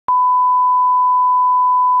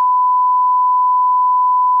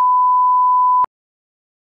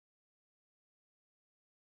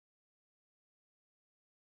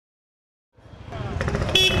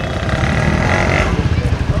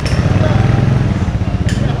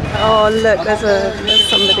Oh look, there's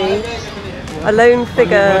somebody. A lone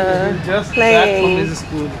figure playing.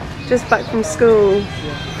 Just back from school.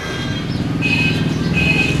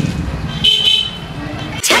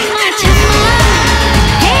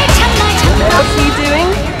 What's he doing?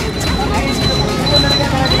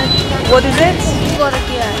 What is it?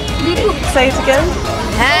 Say it again.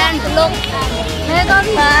 And look.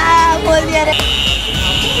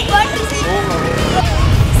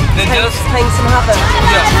 They're just playing some havoc.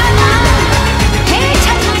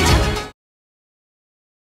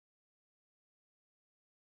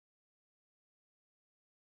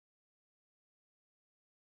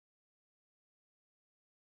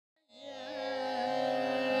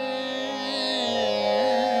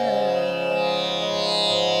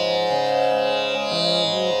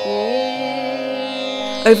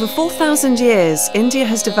 Over 4,000 years, India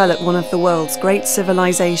has developed one of the world's great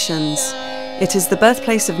civilizations. It is the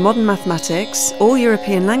birthplace of modern mathematics, all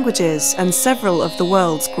European languages, and several of the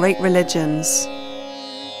world's great religions.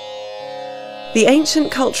 The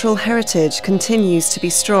ancient cultural heritage continues to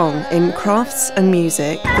be strong in crafts and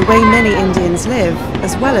music, the way many Indians live,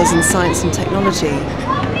 as well as in science and technology.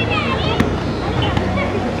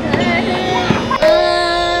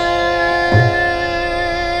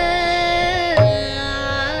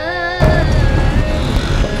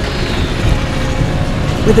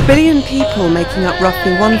 With 1 billion people making up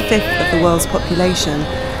roughly 1/5 of the world's population,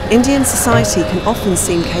 Indian society can often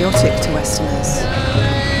seem chaotic to Westerners.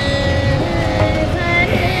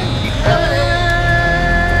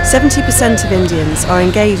 70% of Indians are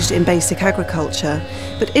engaged in basic agriculture,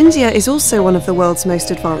 but India is also one of the world's most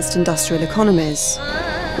advanced industrial economies.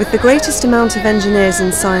 With the greatest amount of engineers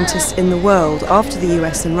and scientists in the world after the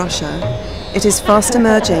US and Russia, it is fast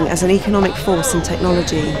emerging as an economic force in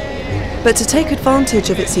technology. But to take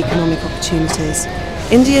advantage of its economic opportunities,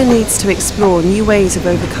 India needs to explore new ways of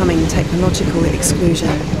overcoming technological exclusion.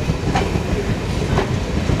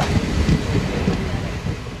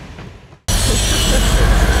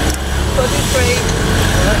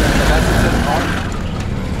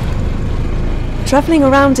 Travelling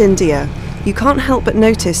around India, you can't help but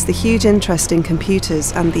notice the huge interest in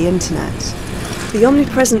computers and the internet. The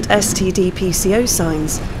omnipresent STD-PCO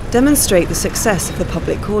signs demonstrate the success of the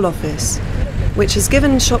Public Call Office, which has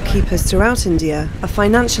given shopkeepers throughout India a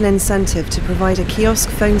financial incentive to provide a kiosk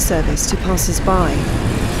phone service to passers-by.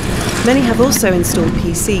 Many have also installed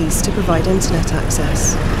PCs to provide internet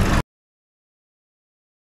access.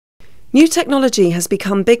 New technology has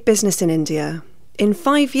become big business in India. In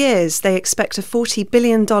 5 years, they expect a $40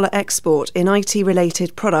 billion export in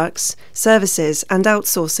IT-related products, services and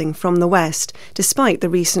outsourcing from the West, despite the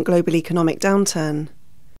recent global economic downturn.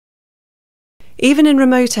 Even in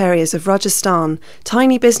remote areas of Rajasthan,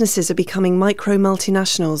 tiny businesses are becoming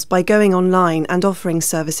micro-multinationals by going online and offering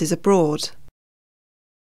services abroad.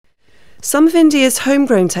 Some of India's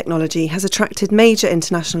homegrown technology has attracted major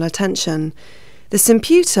international attention. The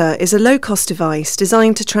Sindhudurg is a low-cost device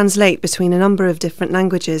designed to translate between a number of different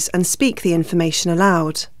languages and speak the information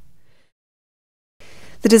aloud.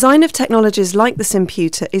 The design of technologies like the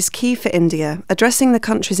Sindhudurg is key for India, addressing the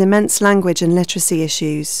country's immense language and literacy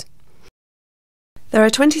issues. There are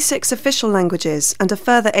 26 official languages and a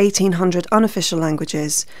further 1,800 unofficial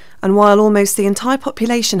languages, and while almost the entire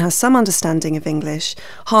population has some understanding of English,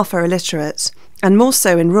 half are illiterate, and more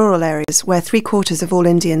so in rural areas where 3/4 of all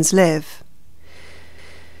Indians live.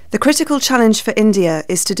 The critical challenge for India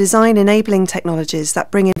is to design enabling technologies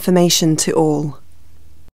that bring information to all.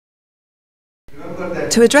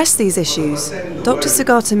 To address these issues, Dr.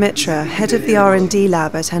 Sugata Mitra, head of the R&D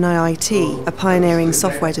lab at NIIT, a pioneering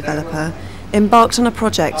software developer, embarked on a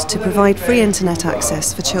project to provide free internet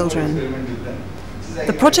access for children.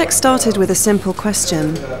 The project started with a simple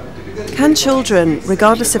question: can children,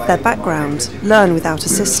 regardless of their background, learn without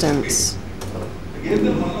assistance?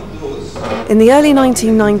 In the early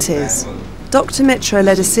 1990s, Dr. Mitra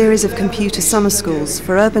led a series of computer summer schools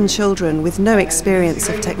for urban children with no experience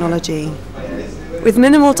of technology. With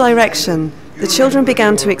minimal direction, the children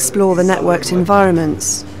began to explore the networked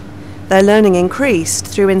environments. Their learning increased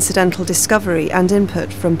through incidental discovery and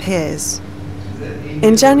input from peers.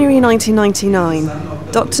 In January 1999,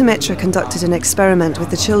 Dr. Mitra conducted an experiment with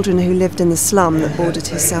the children who lived in the slum that bordered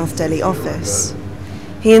his South Delhi office.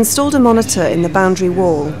 He installed a monitor in the boundary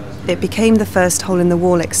wall. It became the first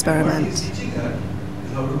hole-in-the-wall experiment.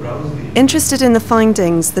 Interested in the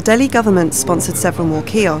findings, the Delhi government sponsored several more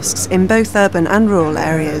kiosks in both urban and rural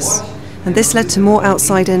areas, and this led to more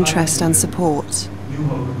outside interest and support.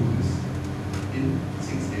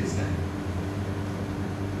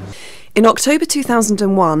 In October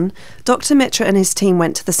 2001, Dr. Mitra and his team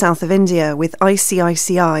went to the south of India with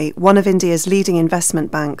ICICI, one of India's leading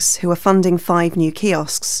investment banks, who are funding 5 new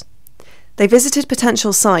kiosks. They visited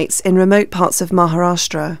potential sites in remote parts of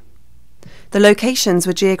Maharashtra. The locations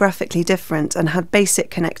were geographically different and had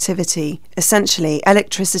basic connectivity, essentially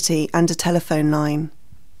electricity and a telephone line.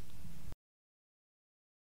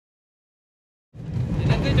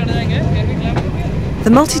 The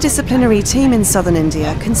multidisciplinary team in southern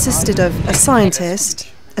India consisted of a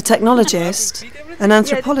scientist, a technologist, an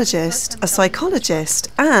anthropologist, a psychologist,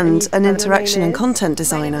 and an interaction and content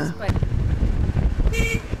designer.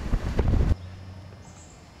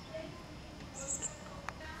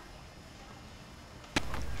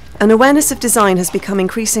 An awareness of design has become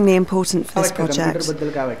increasingly important for this project.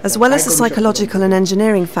 As well as the psychological and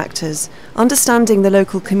engineering factors, understanding the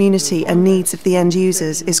local community and needs of the end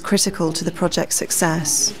users is critical to the project's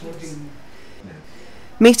success.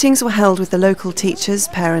 Meetings were held with the local teachers,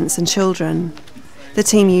 parents and children. The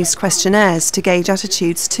team used questionnaires to gauge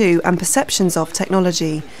attitudes to and perceptions of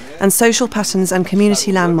technology, and social patterns and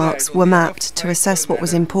community landmarks were mapped to assess what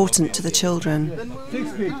was important to the children.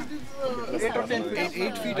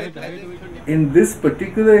 In this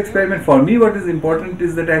particular experiment, for me what is important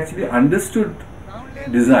is that I actually understood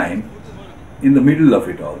design in the middle of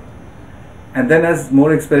it all. And then as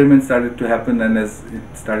more experiments started to happen and as it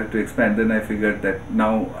started to expand, then I figured that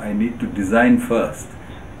now I need to design first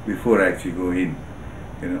before I actually go in.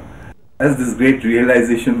 As this great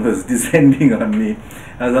realization was descending on me,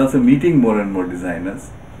 I was also meeting more and more designers.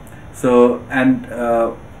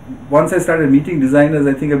 Once I started meeting designers,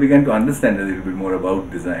 I think I began to understand a little bit more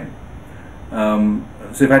about design.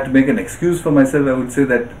 So if I had to make an excuse for myself, I would say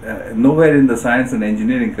that nowhere in the science and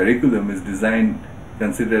engineering curriculum is design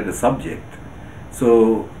considered a subject.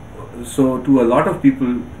 So to a lot of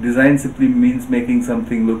people, design simply means making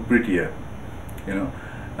something look prettier,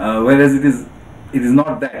 whereas it is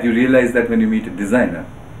not that. You realize that when you meet a designer,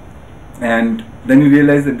 and then you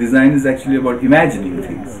realize that design is actually about imagining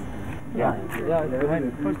things. Yeah.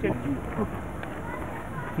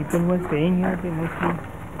 People who are staying here, they mostly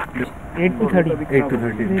 8 to 30. 8 to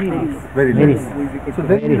 30. Very less. So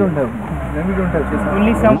then we don't have.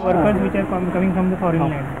 Only some workers which are coming from the foreign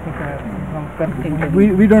land.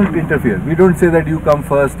 We don't interfere. We don't say that you come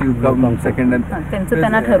first, you come second. And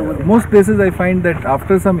most places I find that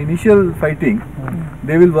after some initial fighting,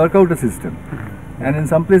 they will work out a system. And in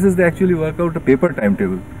some places they actually work out a paper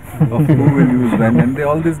timetable of who will use when, and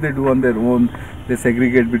all this they do on their own. They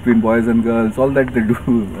segregate between boys and girls, all that they do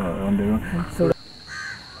on their own.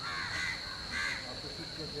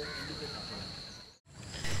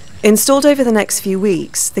 Installed over the next few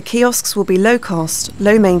weeks, the kiosks will be low cost,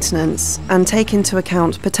 low maintenance, and take into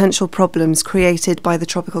account potential problems created by the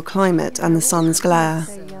tropical climate and the sun's glare.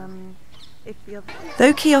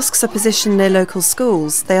 Though kiosks are positioned near local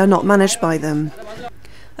schools, they are not managed by them.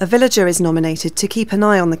 A villager is nominated to keep an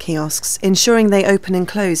eye on the kiosks, ensuring they open and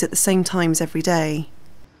close at the same times every day.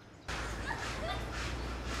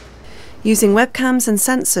 Using webcams and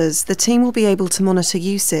sensors, the team will be able to monitor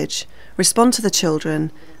usage, respond to the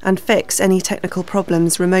children, and fix any technical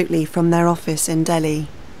problems remotely from their office in Delhi.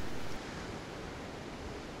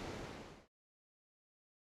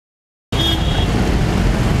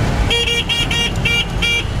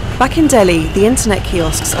 Back in Delhi, the internet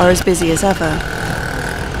kiosks are as busy as ever.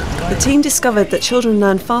 The team discovered that children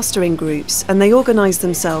learn faster in groups, and they organise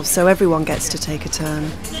themselves so everyone gets to take a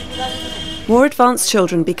turn. More advanced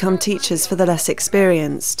children become teachers for the less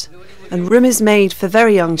experienced, and room is made for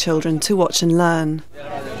very young children to watch and learn.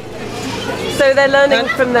 So they're learning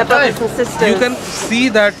from their brothers and sisters. You can see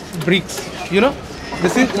that bricks,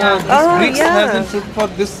 this is bricks has been put for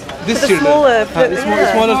this children. Smaller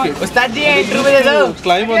kids.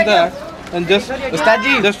 Climb on that and just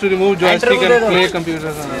to remove joystick and play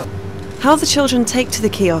computers. How the children take to the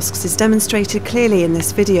kiosks is demonstrated clearly in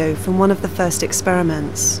this video from one of the first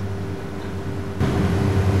experiments.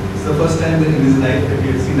 It's the first time in his life that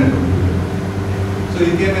he had seen a computer. So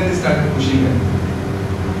he came and he started pushing it.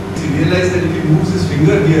 He realized that if he moves his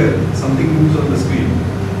finger here, something moves on the screen.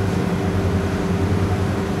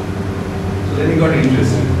 So then he got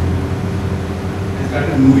interested. He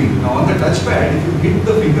started moving. Now on the touchpad, if you hit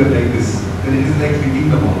the finger like this, then it is like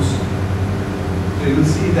clicking the mouse. So you will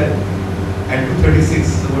see that at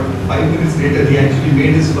 2:36, about 5 minutes later, he actually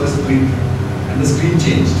made his first click and the screen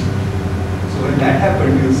changed. So when that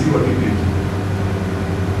happened, you will see what he did.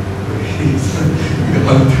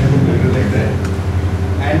 Like that.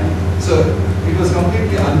 And so it was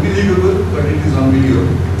completely unbelievable, but it is on video,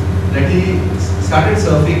 that he started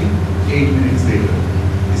surfing 8 minutes later.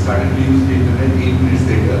 He started to use the internet 8 minutes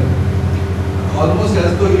later. almost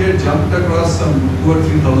as though he had jumped across some 2,000 or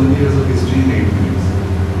 3,000 years of history in 8 minutes.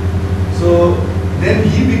 So then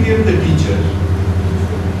he became the teacher.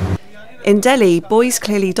 In Delhi, boys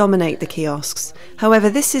clearly dominate the kiosks. However,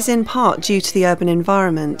 this is in part due to the urban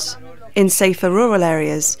environment. In safer rural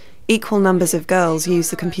areas, equal numbers of girls use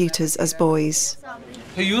the computers as boys.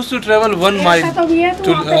 He used to travel 1 mile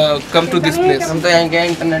to come to this place.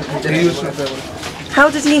 He used to travel. How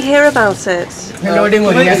did he hear about it?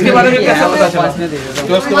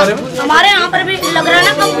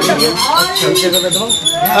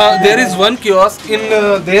 There is one kiosk in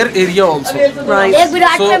their area also. Right.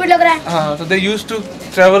 So they used to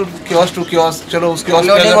travel kiosk to kiosk. Chalo, us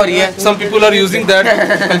kiosk some people are using that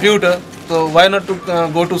computer. So why not to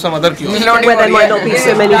go to some other kiosk? Where there might not be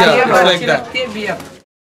so many people. Yeah, like that.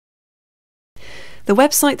 The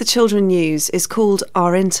website the children use is called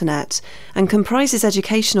Our Internet and comprises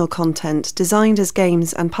educational content designed as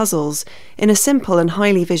games and puzzles in a simple and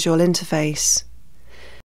highly visual interface.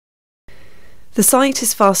 The site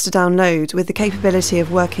is fast to download with the capability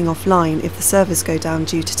of working offline if the servers go down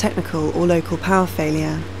due to technical or local power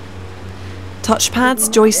failure. Touchpads,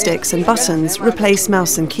 joysticks and buttons replace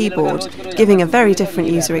mouse and keyboard, giving a very different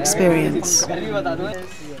user experience.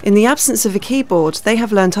 In the absence of a keyboard, they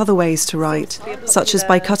have learnt other ways to write, such as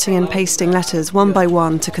by cutting and pasting letters one by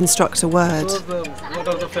one to construct a word.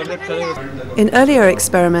 In earlier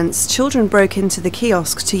experiments, children broke into the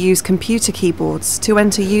kiosk to use computer keyboards to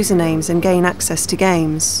enter usernames and gain access to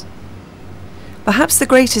games. Perhaps the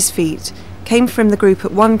greatest feat came from the group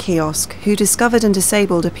at one kiosk who discovered and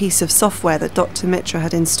disabled a piece of software that Dr. Mitra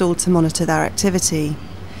had installed to monitor their activity.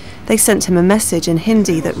 They sent him a message in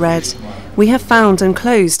Hindi that read, "We have found and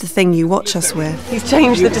closed the thing you watch us with." He's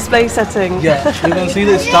changed the display setting. Yeah, you can see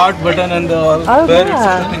the start button and oh,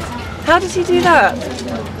 yeah. How did he do that?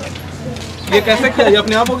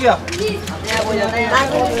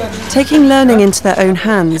 Taking learning into their own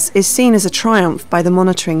hands is seen as a triumph by the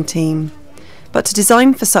monitoring team. But to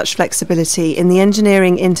design for such flexibility in the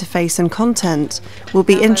engineering interface and content will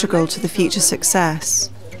be integral to the future success.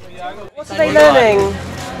 What are they learning?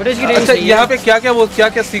 अच्छा यहाँ पे क्या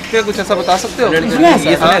सीखते हैं कुछ ऐसा बता सकते हो?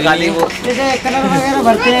 जैसे कलर वगैरह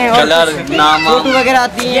भरते हैं और फोटो वगैरह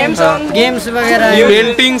आती हैं, गेम्स वगैरह,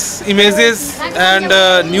 paintings, images and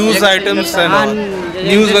news items and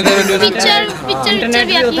news वगैरह,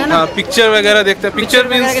 पिक्चर वगैरह देखते हैं. Picture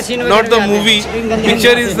means not the movie,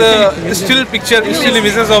 picture is the still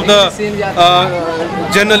images of the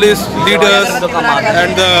journalists, leaders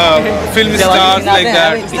and the film stars like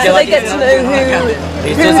that. So they get to know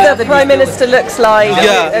who the Prime Minister looks like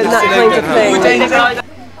and that kind of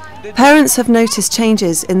thing. Parents have noticed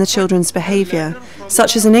changes in the children's behaviour,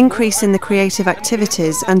 such as an increase in the creative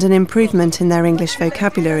activities and an improvement in their English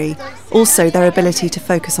vocabulary, also their ability to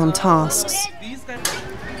focus on tasks.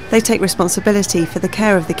 They take responsibility for the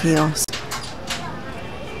care of the kiosk.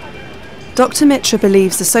 Dr. Mitra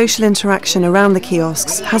believes the social interaction around the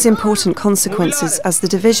kiosks has important consequences as the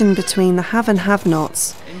division between the have and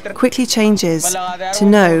have-nots quickly changes to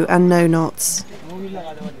know and know-nots.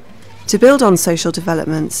 To build on social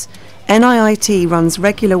developments, NIIT runs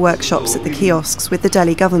regular workshops at the kiosks with the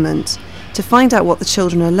Delhi government to find out what the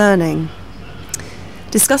children are learning.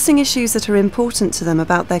 Discussing issues that are important to them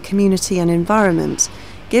about their community and environment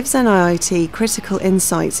gives NIIT critical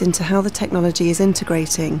insights into how the technology is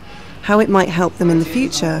integrating, how it might help them in the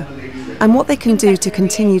future, and what they can do to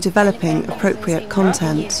continue developing appropriate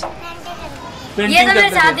content.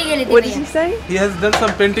 What did you say? He has done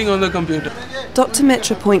some painting on the computer. Dr.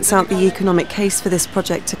 Mitra points out the economic case for this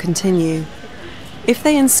project to continue. If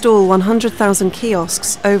they install 100,000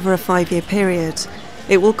 kiosks over a 5-year period,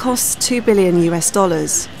 it will cost $2 billion,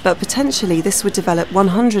 but potentially this would develop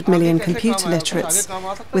 100 million computer literates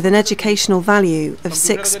with an educational value of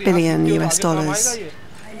 $6 billion.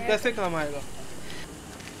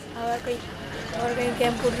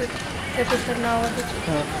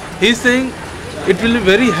 He's saying it will be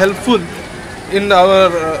very helpful in our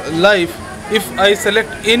life if I select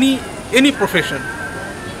any profession.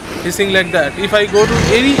 He's saying like that. If I go to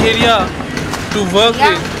any area to work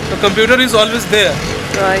with, the computer is always there.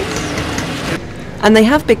 Right. And they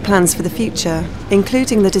have big plans for the future,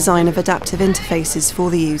 including the design of adaptive interfaces for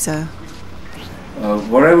the user.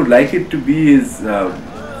 What I would like it to be is an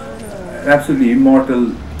absolutely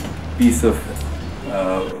immortal piece of,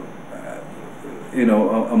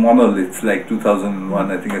 a monolith like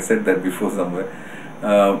 2001, I think I said that before somewhere,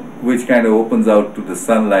 which kind of opens out to the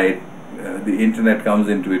sunlight. The internet comes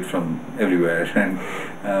into it from everywhere,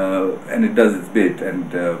 and it does its bit,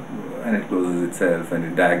 and it closes itself, and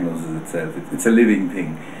it diagnoses itself. It's a living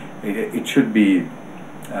thing. It should be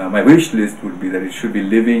my wish list would be that it should be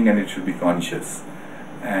living and it should be conscious,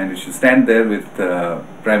 and it should stand there with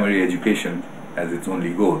primary education as its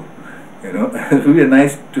only goal. You know, it would be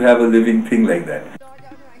nice to have a living thing like that.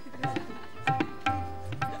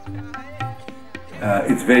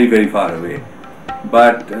 It's very, very far away,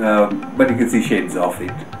 but you can see shades of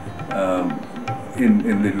it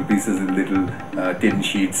in little pieces, in little tin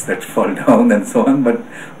sheets that fall down and so on. But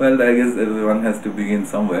well, I guess everyone has to begin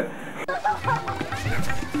somewhere.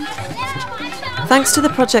 Thanks to the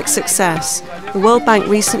project's success, the World Bank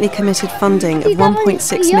recently committed funding of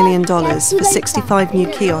 $1.6 million for 65 new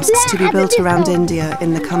kiosks to be built around India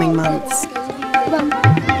in the coming months.